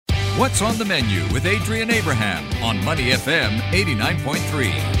What's on the Menu with Adrian Abraham on Money FM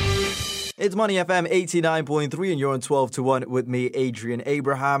 89.3. It's Money FM 89.3 and you're on 12 to 1 with me, Adrian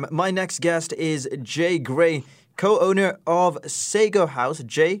Abraham. My next guest is Jay Gray, co-owner of Sago House.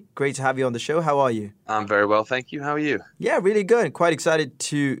 Jay, great to have you on the show. How are you? I'm very well, thank you. How are you? Yeah, really good. Quite excited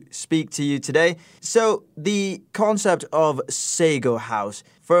to speak to you today. So, the concept of Sago House,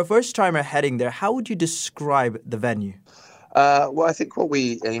 for a first-timer heading there, how would you describe the venue? Well, I think what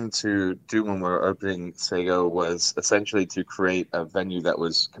we aimed to do when we were opening Sago was essentially to create a venue that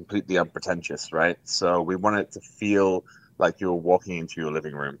was completely unpretentious, right? So we wanted it to feel like you're walking into your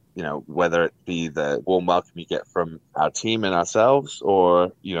living room, you know, whether it be the warm welcome you get from our team and ourselves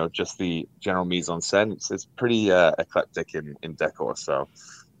or, you know, just the general mise-en-scène. It's pretty eclectic in decor. So,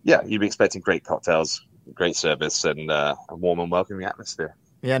 yeah, you'd be expecting great cocktails, great service, and a warm and welcoming atmosphere.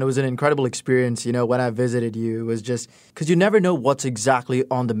 Yeah, and it was an incredible experience, you know, when I visited you. It was just, because you never know what's exactly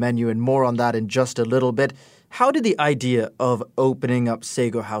on the menu, and more on that in just a little bit. How did the idea of opening up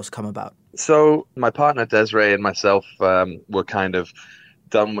Sago House come about? So my partner Desiree and myself were kind of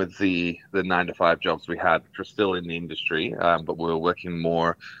done with the 9-to-5 jobs we had, which were still in the industry, but we were working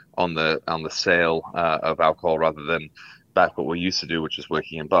more on the sale of alcohol rather than back what we used to do, which is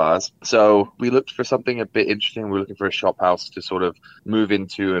working in bars. So we looked for something a bit interesting. We were looking for a shop house to sort of move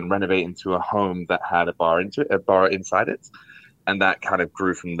into and renovate into a home that had a bar inside it. And that kind of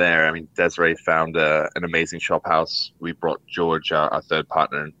grew from there. I mean, Desiree found an amazing shop house. We brought George, our third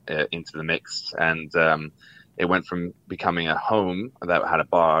partner, into the mix. And it went from becoming a home that had a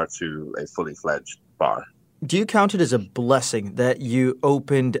bar to a fully fledged bar. Do you count it as a blessing that you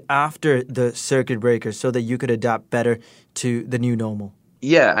opened after the circuit breaker so that you could adapt better to the new normal?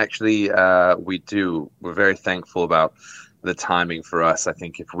 Yeah, actually, we do. We're very thankful about the timing for us. I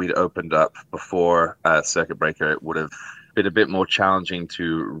think if we'd opened up before circuit breaker, it would have been a bit more challenging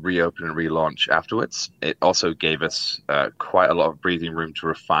to reopen and relaunch afterwards. It also gave us quite a lot of breathing room to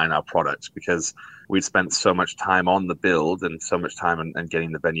refine our products because we'd spent so much time on the build and so much time in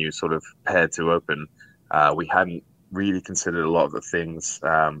getting the venue sort of prepared to open. We hadn't really considered a lot of the things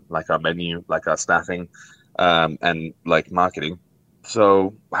like our menu, like our staffing, and like marketing.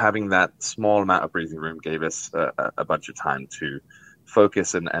 So having that small amount of breathing room gave us a bunch of time to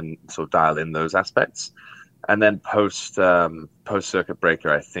focus and sort of dial in those aspects. And then post circuit breaker,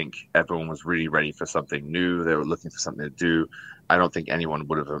 I think everyone was really ready for something new. They were looking for something to do. I don't think anyone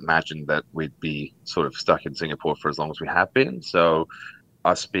would have imagined that we'd be sort of stuck in Singapore for as long as we have been. So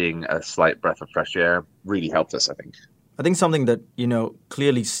us being a slight breath of fresh air really helped us, I think. I think something that, you know,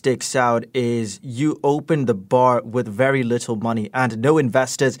 clearly sticks out is you opened the bar with very little money and no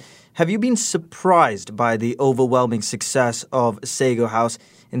investors. Have you been surprised by the overwhelming success of Sago House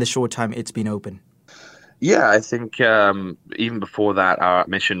in the short time it's been open? Yeah, I think even before that, our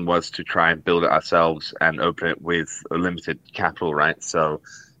mission was to try and build it ourselves and open it with a limited capital, right? So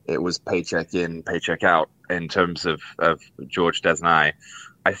it was paycheck in, paycheck out in terms of George, Des, and I.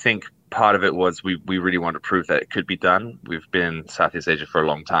 I think part of it was we really wanted to prove that it could be done. We've been in Southeast Asia for a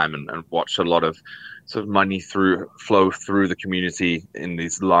long time and watched a lot of sort of money flow through the community in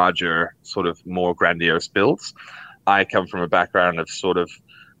these larger, sort of more grandiose builds. I come from a background of sort of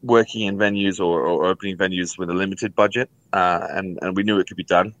working in venues or opening venues with a limited budget, and we knew it could be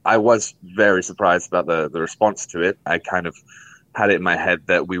done. I was very surprised about the response to it. I kind of had it in my head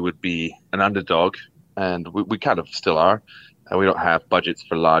that we would be an underdog, and we kind of still are. We don't have budgets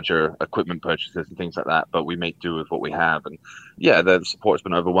for larger equipment purchases and things like that, but we make do with what we have. And yeah, the support's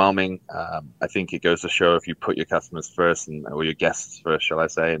been overwhelming. I think it goes to show if you put your customers first or your guests first, shall I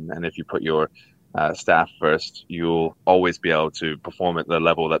say, and if you put your staff first, you'll always be able to perform at the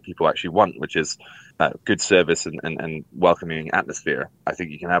level that people actually want, which is good service and welcoming atmosphere. I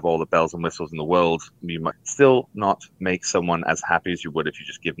think you can have all the bells and whistles in the world. You might still not make someone as happy as you would if you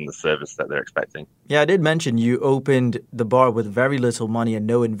just give them the service that they're expecting. Yeah, I did mention you opened the bar with very little money and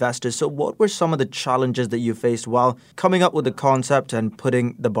no investors. So what were some of the challenges that you faced while coming up with the concept and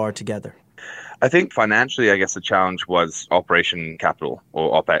putting the bar together? I think financially, I guess the challenge was operation capital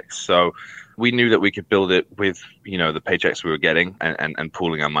or OPEX. So we knew that we could build it with, you know, the paychecks we were getting and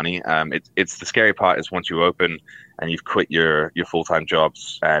pooling our money. It's the scary part is once you open and you've quit your full-time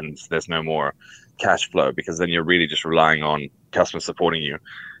jobs and there's no more cash flow, because then you're really just relying on customers supporting you.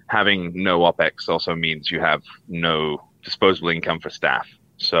 Having no OPEX also means you have no disposable income for staff.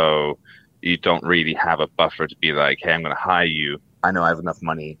 So you don't really have a buffer to be like, hey, I'm going to hire you. I know I have enough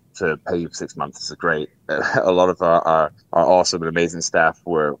money to pay you for 6 months. This is great. A lot of our awesome and amazing staff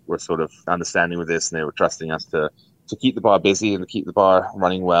were sort of understanding with this, and they were trusting us to keep the bar busy and to keep the bar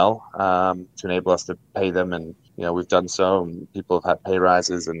running well, to enable us to pay them and we've done so, and people have had pay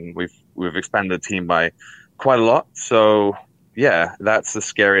rises, and we've expanded the team by quite a lot. So yeah, that's the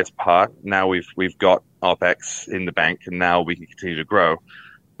scariest part. Now we've got OpEx in the bank, and now we can continue to grow.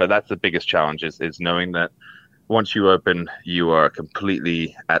 But that's the biggest challenge is knowing that once you open, you are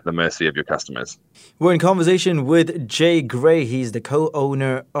completely at the mercy of your customers. We're in conversation with Jay Gray. He's the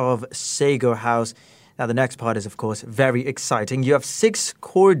co-owner of Sago House. Now, the next part is, of course, very exciting. You have 6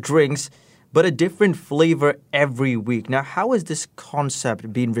 core drinks, but a different flavor every week. Now, how has this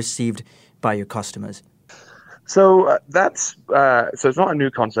concept been received by your customers? So so it's not a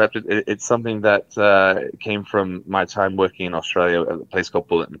new concept. It's something that came from my time working in Australia at a place called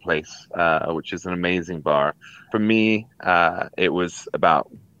Bulletin Place, which is an amazing bar. For me, it was about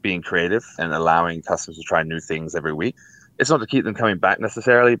being creative and allowing customers to try new things every week. It's not to keep them coming back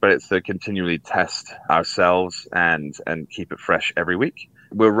necessarily, but it's to continually test ourselves and keep it fresh every week.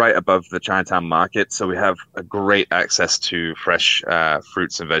 We're right above the Chinatown market, so we have a great access to fresh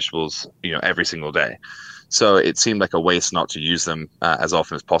fruits and vegetables, every single day. So it seemed like a waste not to use them as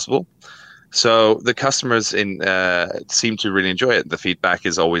often as possible. So the customers seem to really enjoy it. The feedback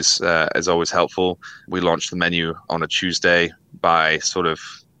is always helpful. We launched the menu on a Tuesday. By sort of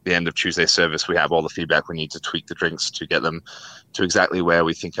the end of Tuesday service, we have all the feedback we need to tweak the drinks to get them to exactly where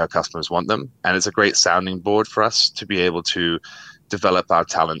we think our customers want them. And it's a great sounding board for us to be able to develop our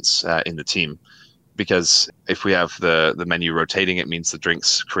talents in the team. Because if we have the menu rotating, it means the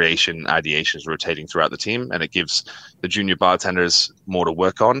drinks creation, ideation is rotating throughout the team, and it gives the junior bartenders more to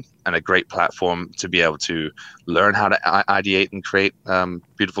work on and a great platform to be able to learn how to ideate and create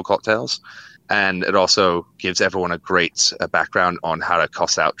beautiful cocktails. And it also gives everyone a great background on how to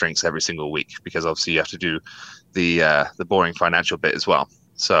cost out drinks every single week, because obviously you have to do the boring financial bit as well.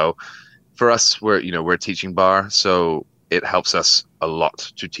 So for us, we're a teaching bar, so it helps us a lot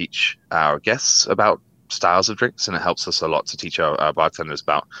to teach our guests about styles of drinks, and it helps us a lot to teach our bartenders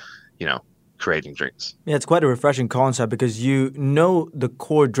about, creating drinks. Yeah, it's quite a refreshing concept because you know the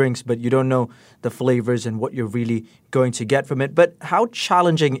core drinks, but you don't know the flavors and what you're really going to get from it. But how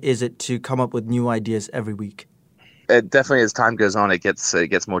challenging is it to come up with new ideas every week? It definitely, as time goes on, it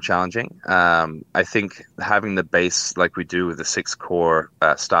gets more challenging. I think having the base like we do with the 6 core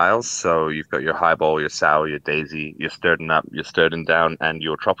styles, so you've got your highball, your sour, your daisy, your stirred up, your stirred and down, and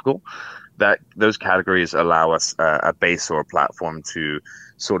your tropical. That those categories allow us a base or a platform to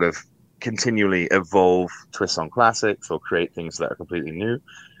sort of continually evolve twists on classics or create things that are completely new.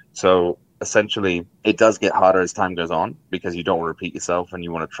 So essentially, it does get harder as time goes on because you don't want to repeat yourself and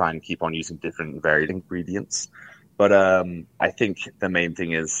you want to try and keep on using different varied ingredients. But I think the main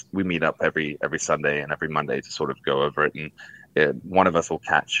thing is we meet up every Sunday and every Monday to sort of go over it. And one of us will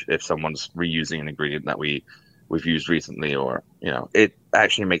catch if someone's reusing an ingredient that we've used recently, or, it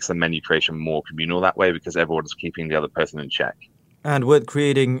actually makes the menu creation more communal that way because everyone's keeping the other person in check. And with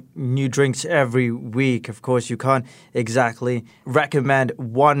creating new drinks every week, of course, you can't exactly recommend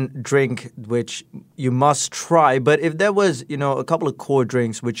one drink which you must try. But if there was, a couple of core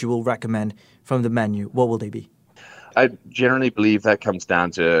drinks which you will recommend from the menu, what will they be? I generally believe that comes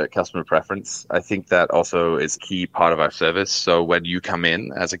down to customer preference. I think that also is a key part of our service. So when you come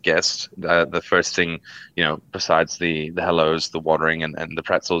in as a guest, the first thing, besides the hellos, the watering and the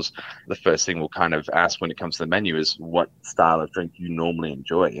pretzels, the first thing we'll kind of ask when it comes to the menu is what style of drink you normally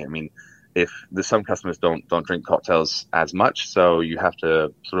enjoy. I mean, if there's some customers don't drink cocktails as much, so you have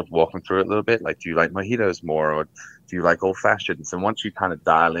to sort of walk them through it a little bit. Like, do you like mojitos more, or do you like old fashions? And once you kind of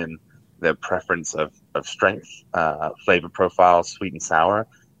dial in their preference of strength, flavor profile, sweet and sour,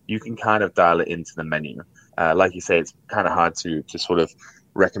 you can kind of dial it into the menu. Like you say, it's kind of hard to sort of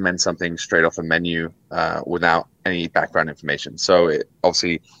recommend something straight off a menu without any background information. So it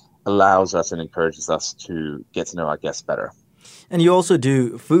obviously allows us and encourages us to get to know our guests better. And you also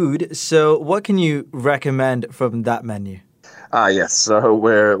do food. So what can you recommend from that menu? Yes. So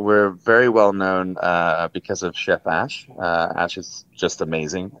we're very well known because of Chef Ash. Ash is just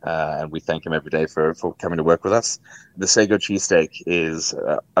amazing, and we thank him every day for coming to work with us. The Sago cheesesteak is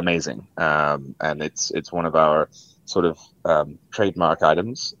amazing, and it's one of our sort of trademark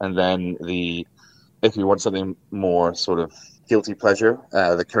items. And then if you want something more sort of guilty pleasure,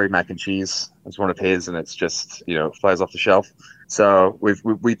 the curry mac and cheese is one of his, and it's just flies off the shelf. So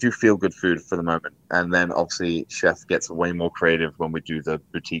we do feel good food for the moment. And then obviously Chef gets way more creative when we do the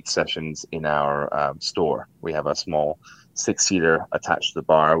boutique sessions in our store. We have a small 6-seater attached to the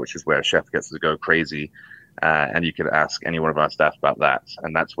bar, which is where Chef gets to go crazy. And you can ask any one of our staff about that.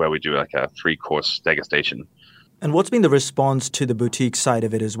 And that's where we do like a 3-course degustation. And what's been the response to the boutique side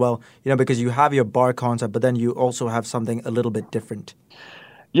of it as well? Because you have your bar concept, but then you also have something a little bit different.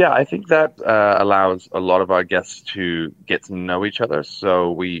 Yeah, I think that allows a lot of our guests to get to know each other.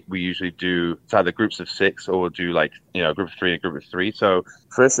 So we usually do it's either groups of six or we'll do like, a group of three, a group of three. So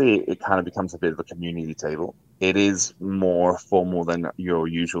firstly, it kind of becomes a bit of a community table. It is more formal than your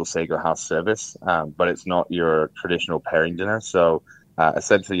usual Sago House service, but it's not your traditional pairing dinner. So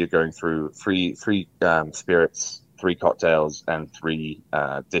essentially, you're going through three spirits, three cocktails, and three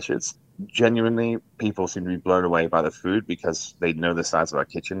dishes. Genuinely, people seem to be blown away by the food because they know the size of our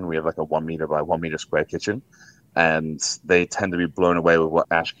kitchen. We have like a 1 meter by 1 meter square kitchen, and they tend to be blown away with what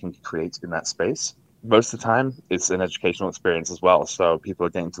Ash can create in that space. Most of the time, it's an educational experience as well. So people are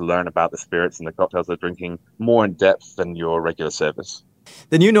getting to learn about the spirits and the cocktails they're drinking more in depth than your regular service.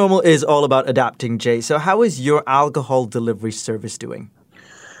 The new normal is all about adapting, Jay. So how is your alcohol delivery service doing?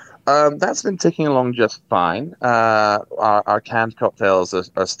 That's been ticking along just fine. Our canned cocktails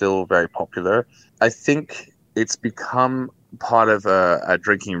are still very popular. I think it's become part of a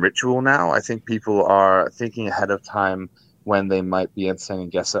drinking ritual now. I think people are thinking ahead of time when they might be entertaining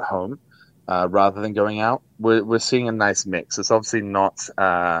guests at home rather than going out. We're seeing a nice mix. It's obviously not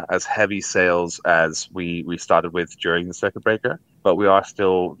as heavy sales as we started with during the circuit breaker, but we are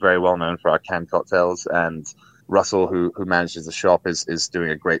still very well known for our canned cocktails, and Russell, who manages the shop, is doing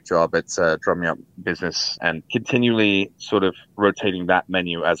a great job at drumming up business and continually sort of rotating that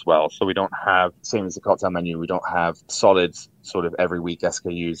menu as well. So we don't have, same as the cocktail menu, we don't have solid sort of every week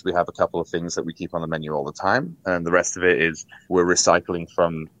SKUs. We have a couple of things that we keep on the menu all the time. And the rest of it is we're recycling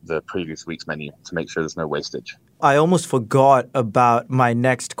from the previous week's menu to make sure there's no wastage. I almost forgot about my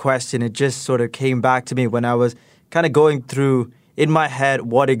next question. It just sort of came back to me when I was kind of going through in my head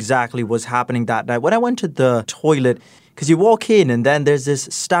what exactly was happening that night. When I went to the toilet, because you walk in and then there's this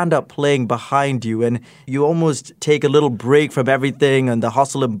stand-up playing behind you and you almost take a little break from everything and the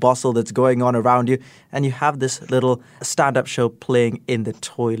hustle and bustle that's going on around you, and you have this little stand-up show playing in the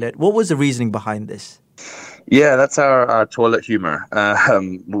toilet. What was the reasoning behind this? Yeah, that's our toilet humor.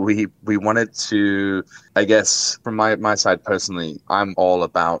 We wanted to, I guess, from my side personally, I'm all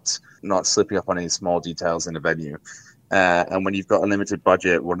about not slipping up on any small details in a venue. And when you've got a limited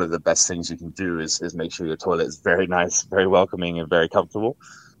budget, one of the best things you can do is make sure your toilet is very nice, very welcoming, and very comfortable.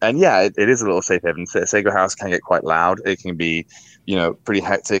 And yeah, it is a little safe haven. Sago House can get quite loud. It can be, pretty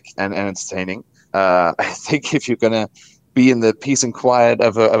hectic and entertaining. I think if you're going to be in the peace and quiet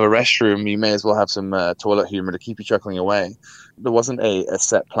of a restroom, you may as well have some toilet humor to keep you chuckling away. There wasn't a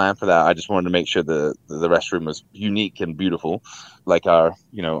set plan for that. I just wanted to make sure the restroom was unique and beautiful, like our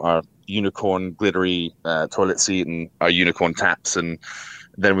unicorn glittery toilet seat and our unicorn taps, and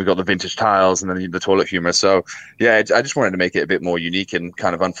then we've got the vintage tiles and then the toilet humor. So yeah, I just wanted to make it a bit more unique and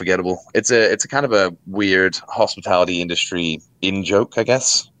kind of unforgettable. It's a kind of a weird hospitality industry in joke, I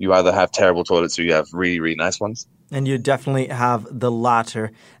guess. You either have terrible toilets or you have really, really nice ones. And you definitely have the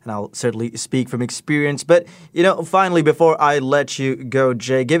latter, and I'll certainly speak from experience. But, finally, before I let you go,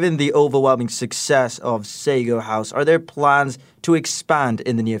 Jay, given the overwhelming success of Sago House, are there plans to expand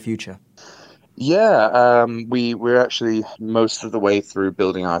in the near future? Yeah, we're actually most of the way through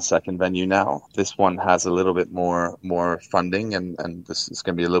building our second venue now. This one has a little bit more funding, and this is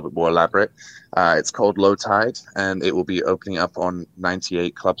going to be a little bit more elaborate. It's called Low Tide, and it will be opening up on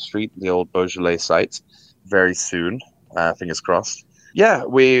 98 Club Street, the old Beaujolais site, very soon. Fingers crossed. Yeah,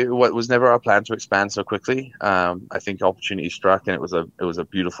 what was never our plan to expand so quickly. I think opportunity struck, and it was a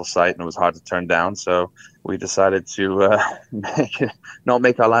beautiful site, and it was hard to turn down. So we decided to not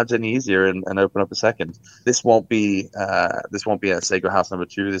make our lives any easier and open up a second. This won't be a Sago House number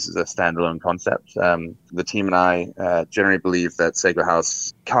 2. This is a standalone concept. The team and I generally believe that Sago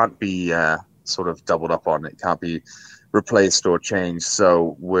House can't be sort of doubled up on. It can't be replaced or changed.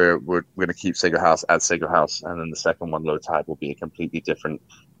 So we're going to keep Sago House as Sago House, and then the second one, Low Tide, will be a completely different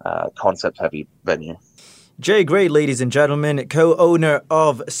concept-heavy venue. Jay Gray, ladies and gentlemen, co-owner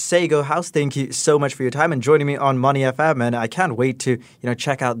of Sago House. Thank you so much for your time and joining me on Money FM. And I can't wait to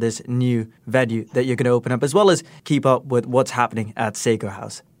check out this new venue that you're going to open up, as well as keep up with what's happening at Sago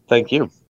House. Thank you.